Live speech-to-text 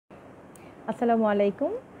Assalamu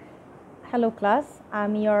alaikum. Hello class,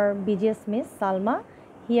 I'm your BGS Miss Salma.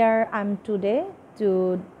 Here I'm today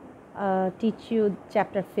to teach you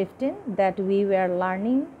chapter 15 that we were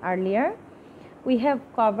learning earlier. We have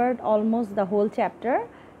covered almost the whole chapter.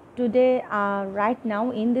 Today, right now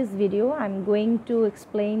in this video, I'm going to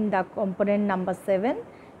explain the component number 7,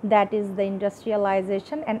 that is the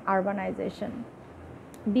industrialization and urbanization.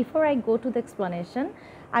 Before I go to the explanation,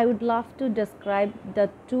 I would love to describe the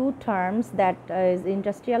two terms, that is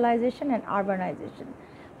industrialization and urbanization.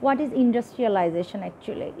 What is industrialization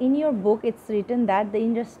actually? In your book, it's written that the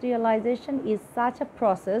industrialization is such a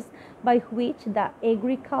process by which the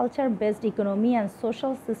agriculture-based economy and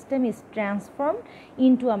social system is transformed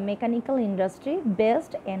into a mechanical industry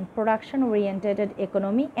based on production-oriented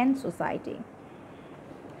economy and society.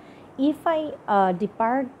 If I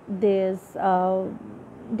depart this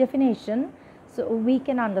definition, so we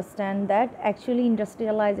can understand that actually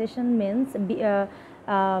industrialization means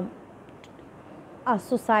a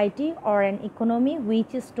society or an economy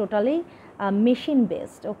which is totally machine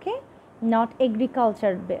based, okay, not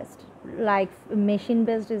agriculture based. Like machine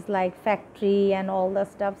based is like factory and all the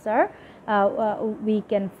stuffs are we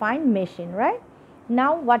can find machine, right?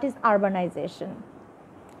 Now what is urbanization?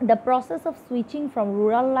 The process of switching from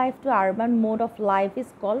rural life to urban mode of life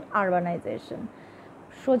is called urbanization.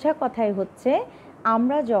 সোজা কথাই হচ্ছে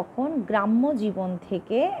আমরা যখন গ্রাম্য জীবন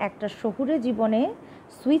থেকে একটা শহুরে জীবনে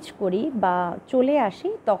সুইচ করি বা চলে আসি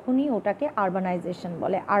তখনই ওটাকে আরবানাইজেশন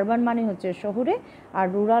বলে। আরবান মানে হচ্ছে শহুরে আর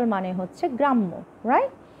রুরাল মানে হচ্ছে গ্রাম্য,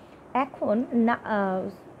 রাইট? এখন না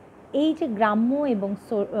এই যে গ্রাম্য এবং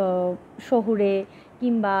শহুরে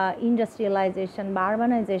কিংবা ইন্ডাস্ট্রিয়ালাইজেশন বা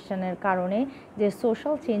আরবানাইজেশনের কারণে যে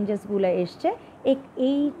সোশ্যাল চেঞ্জেসগুলো এসছে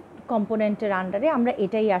এই কম্পোনেন্টের আন্ডারে আমরা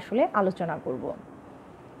এটাই আসলে আলোচনা করব।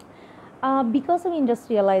 Because of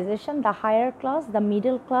industrialization, the higher class, the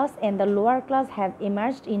middle class and the lower class have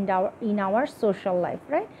emerged in our social life,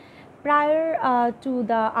 right? Prior to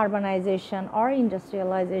the urbanization or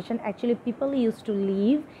industrialization, actually people used to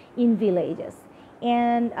live in villages,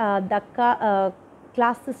 and the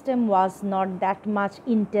class system was not that much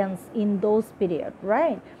intense in those periods,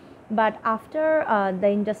 right? But after the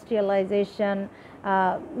industrialization,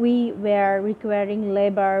 we were requiring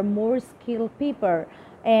labor, more skilled people,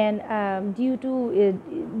 and due to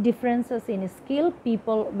differences in skill,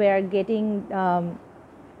 people were getting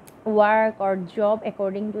work or job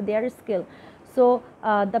according to their skill. So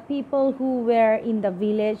the people who were in the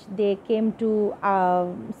village, they came to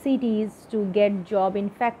cities to get job in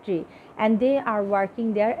factory, and they are working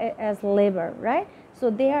there as labor, right? So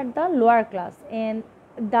they are the lower class, and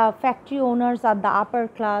the factory owners are the upper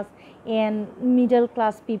class, and middle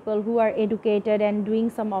class people who are educated and doing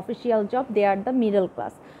some official job, they are the middle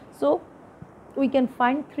class. So we can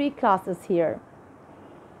find three classes here,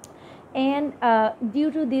 and due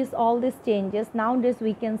to all these changes, nowadays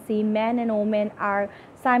we can see men and women are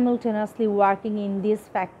simultaneously working in these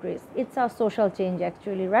factories. It's a social change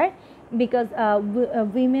actually, right? Because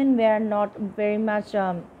women were not very much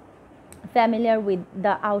familiar with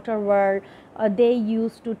the outer world. They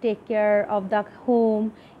used to take care of the home,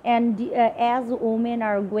 and as women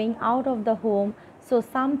are going out of the home, so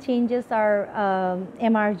some changes are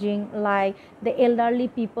emerging, like the elderly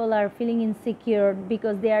people are feeling insecure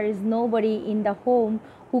because there is nobody in the home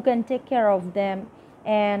who can take care of them,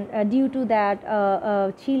 and due to that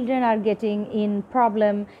children are getting in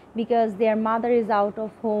problem because their mother is out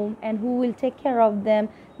of home, and who will take care of them?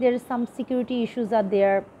 There is some security issues are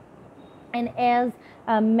there, and as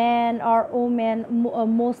men or women,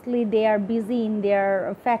 mostly they are busy in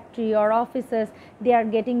their factory or offices, they are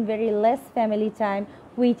getting very less family time,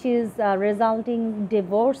 which is resulting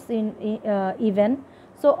divorce in even.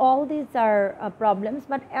 So all these are problems,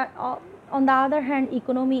 but on the other hand,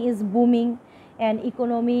 economy is booming, and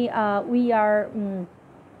economy we are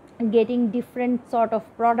getting different sort of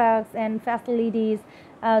products and facilities.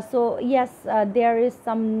 So yes, there is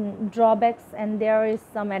some drawbacks and there is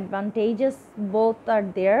some advantages, both are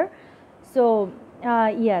there. So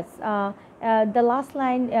yes, the last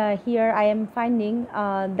line here I am finding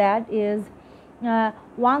that is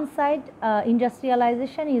one side,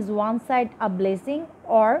 industrialization is one side a blessing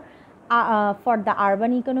or for the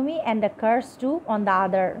urban economy and a curse too on the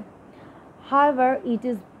other. However, it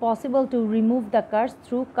is possible to remove the curse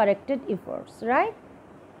through corrected efforts, right?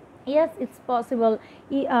 Yes, it's possible.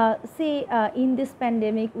 See, in this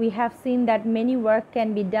pandemic, we have seen that many work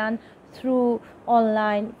can be done through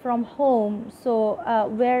online from home, so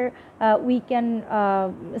where we can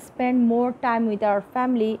spend more time with our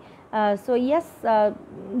family. So yes,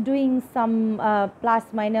 doing some plus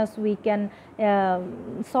minus, we can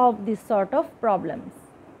solve this sort of problems.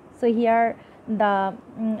 So here the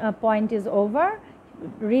point is over.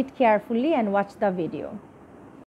 Read carefully and watch the video.